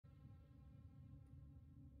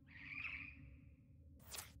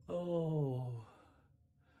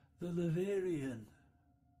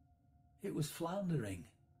was floundering.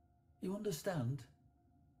 You understand?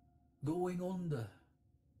 Going under.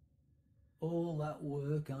 All that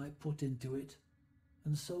work I put into it,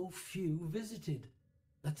 and so few visited,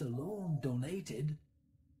 let alone donated.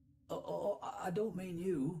 Oh, I don't mean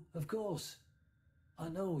you, of course. I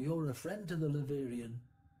know you're a friend to the Leverian.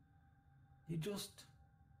 You just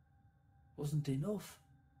wasn't enough.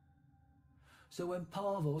 So when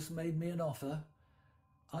Parvos made me an offer,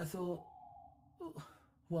 I thought,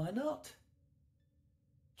 why not?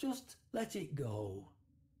 Just let it go.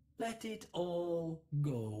 Let it all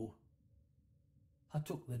go. I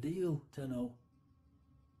took the deal, Tenno.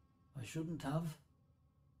 I shouldn't have,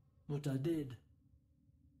 but I did.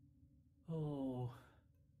 Oh,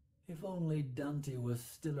 if only Dante was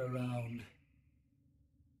still around.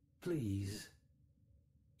 Please,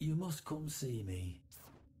 you must come see me.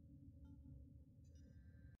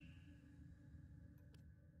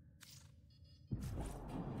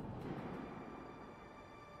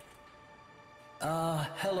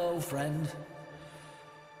 Hello, friend.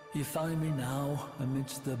 You find me now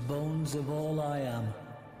amidst the bones of all I am,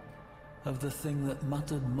 of the thing that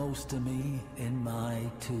mattered most to me in my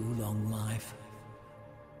too long life.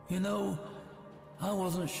 You know, I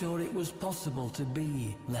wasn't sure it was possible to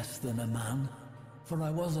be less than a man, for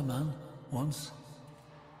I was a man once.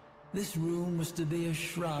 This room was to be a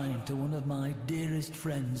shrine to one of my dearest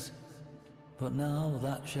friends, but now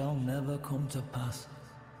that shall never come to pass.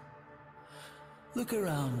 Look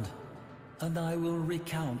around, and I will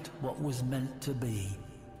recount what was meant to be.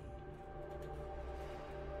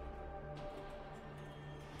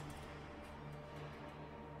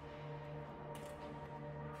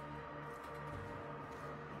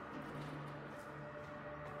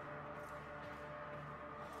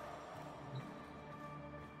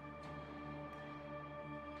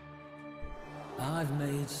 I've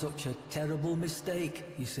made such a terrible mistake,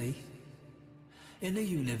 you see. In a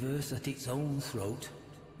universe at its own throat,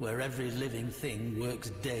 where every living thing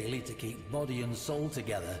works daily to keep body and soul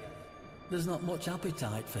together, there's not much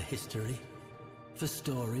appetite for history, for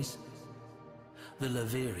stories. The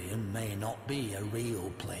Leverian may not be a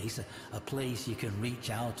real place, a place you can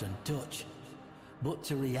reach out and touch, but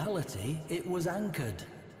to reality it was anchored,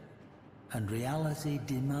 and reality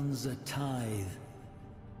demands a tithe.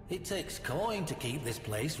 It takes coin to keep this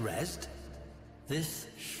place rest, this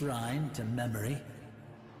shrine to memory,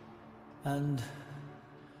 and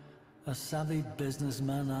a savvy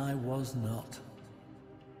businessman I was not.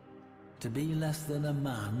 To be less than a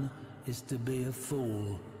man is to be a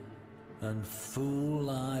fool, and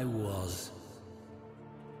fool I was.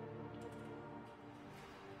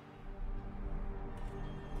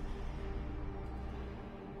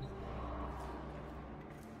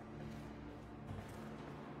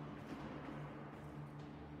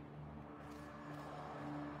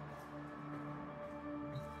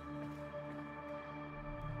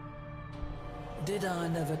 Did I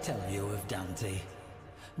never tell you of Dante?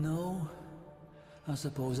 No, I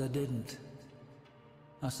suppose I didn't.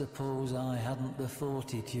 I suppose I hadn't the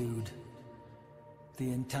fortitude.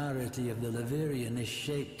 The entirety of the Leverian is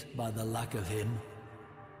shaped by the lack of him,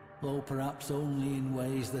 though perhaps only in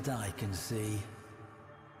ways that I can see.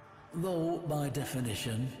 Though, by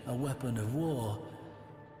definition, a weapon of war,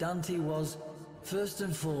 Dante was, first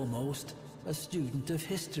and foremost, a student of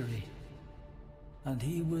history. And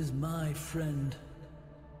he was my friend.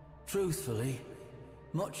 Truthfully,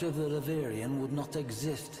 much of the Leverian would not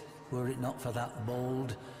exist were it not for that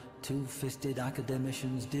bold, two-fisted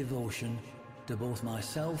academician's devotion to both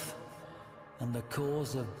myself and the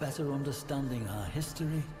cause of better understanding our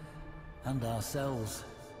history and ourselves.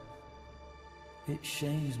 It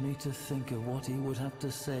shames me to think of what he would have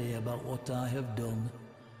to say about what I have done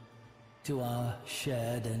to our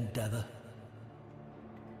shared endeavor.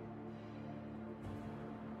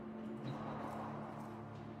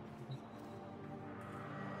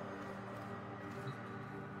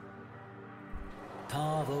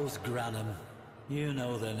 Parvos Granum, you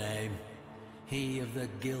know the name. He of the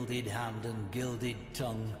gilded hand and gilded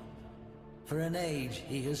tongue. For an age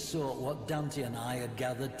he has sought what Dante and I had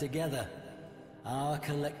gathered together, our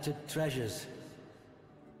collected treasures.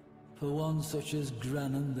 For one such as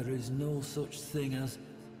Granum there is no such thing as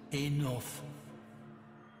enough.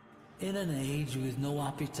 In an age with no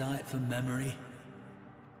appetite for memory,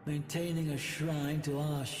 maintaining a shrine to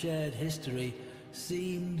our shared history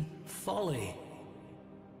seemed folly.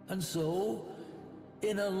 And so,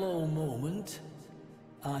 in a low moment,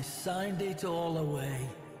 I signed it all away.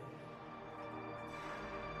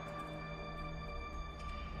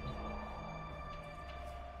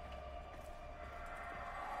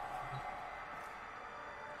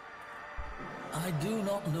 I I do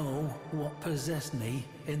not know what possessed me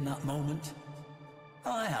in that moment.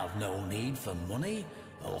 I have no need for money,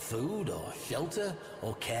 or food, or shelter,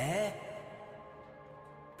 or care.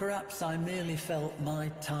 Perhaps I merely felt my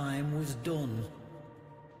time was done,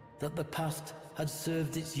 that the past had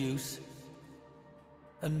served its use,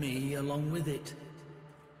 and me along with it.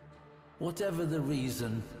 Whatever the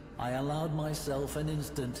reason, I allowed myself an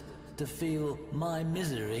instant to feel my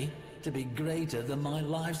misery to be greater than my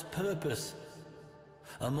life's purpose.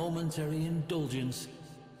 A momentary indulgence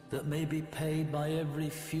that may be paid by every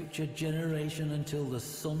future generation until the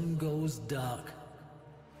sun goes dark.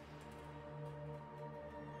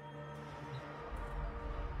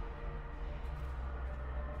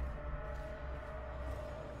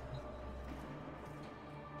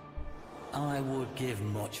 I would give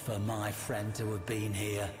much for my friend to have been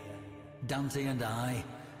here. Dante and I,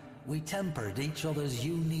 we tempered each other's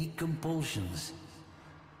unique compulsions.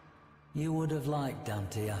 You would have liked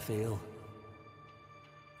Dante, I feel.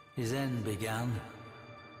 His end began,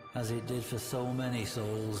 as it did for so many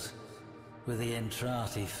souls, with the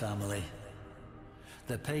Entrati family.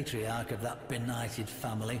 The patriarch of that benighted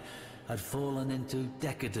family had fallen into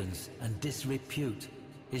decadence and disrepute,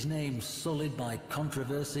 his name sullied by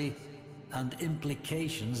controversy and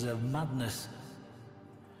implications of madness.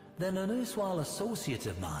 Then an erstwhile associate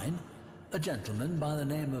of mine, a gentleman by the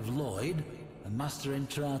name of Lloyd, a Master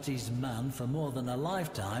Entrati's man for more than a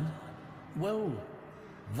lifetime, well,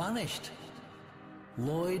 vanished.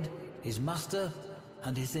 Lloyd, his master,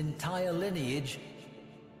 and his entire lineage,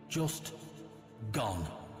 just gone.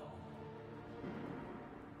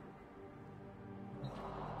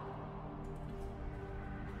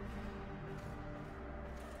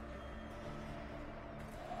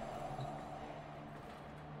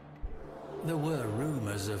 There were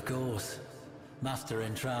rumors, of course. Master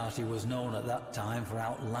Entrati was known at that time for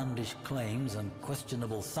outlandish claims and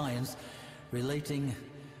questionable science relating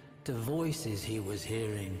to voices he was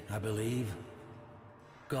hearing, I believe.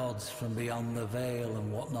 Gods from beyond the veil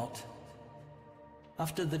and whatnot.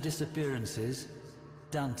 After the disappearances,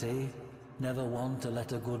 Dante, never one to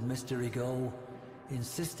let a good mystery go,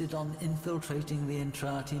 insisted on infiltrating the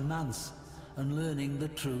Entrati manse and learning the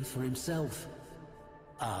truth for himself.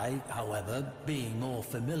 I, however, being more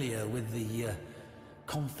familiar with the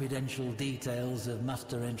confidential details of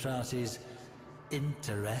Master Entrati's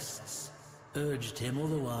interests, urged him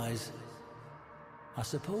otherwise. I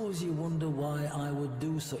suppose you wonder why I would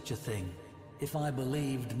do such a thing, if I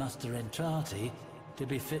believed Master Entrati to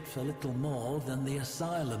be fit for little more than the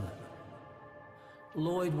asylum.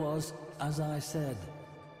 Lloyd was, as I said,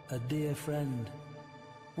 a dear friend.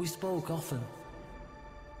 We spoke often.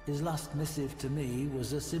 His last missive to me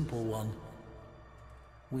was a simple one.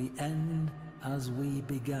 We end as we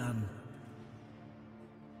began.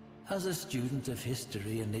 As a student of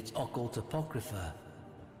history and its occult apocrypha,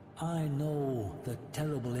 I know the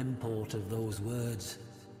terrible import of those words,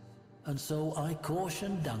 and so I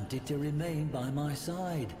cautioned Dante to remain by my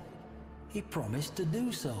side. He promised to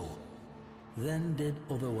do so, then did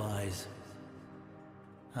otherwise,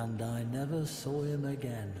 and I never saw him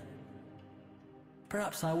again.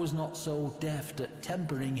 Perhaps I was not so deft at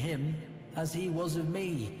tempering him as he was of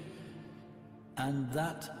me, and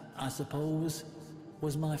that, I suppose,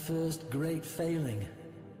 was my first great failing,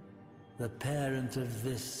 the parent of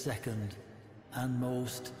this second and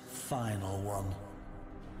most final one.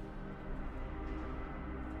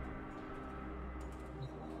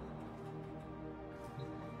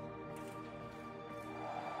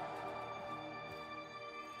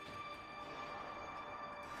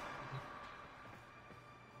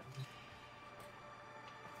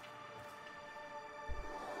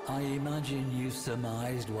 I imagine you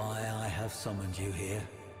surmised why I have summoned you here.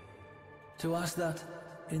 To ask that,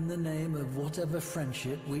 in the name of whatever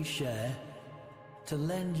friendship we share, to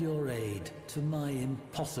lend your aid to my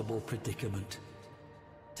impossible predicament.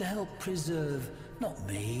 To help preserve, not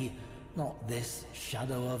me, not this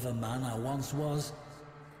shadow of a man I once was,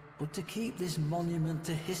 but to keep this monument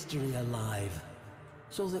to history alive,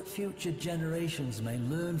 so that future generations may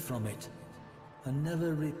learn from it and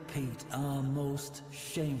never repeat our most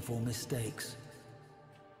shameful mistakes.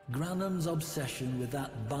 Granham's obsession with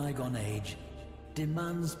that bygone age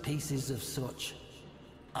demands pieces of such.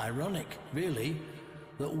 Ironic, really,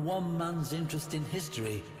 that one man's interest in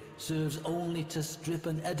history serves only to strip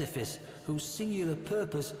an edifice whose singular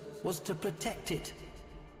purpose was to protect it.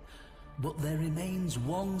 But there remains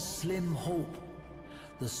one slim hope: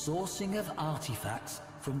 the sourcing of artifacts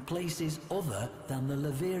from places other than the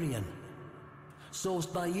Leverian,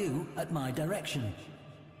 sourced by you at my direction.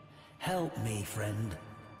 Help me, friend.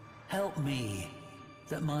 Help me,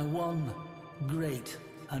 that my one great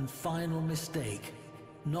and final mistake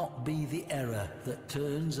not be the error that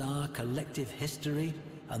turns our collective history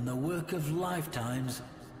and the work of lifetimes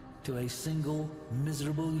to a single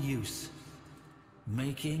miserable use,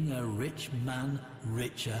 making a rich man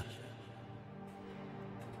richer.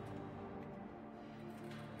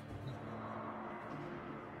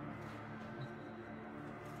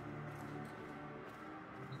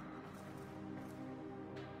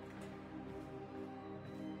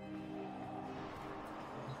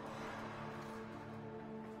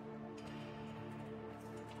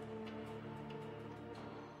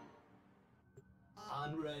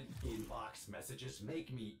 Unread inbox messages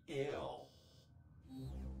make me ill.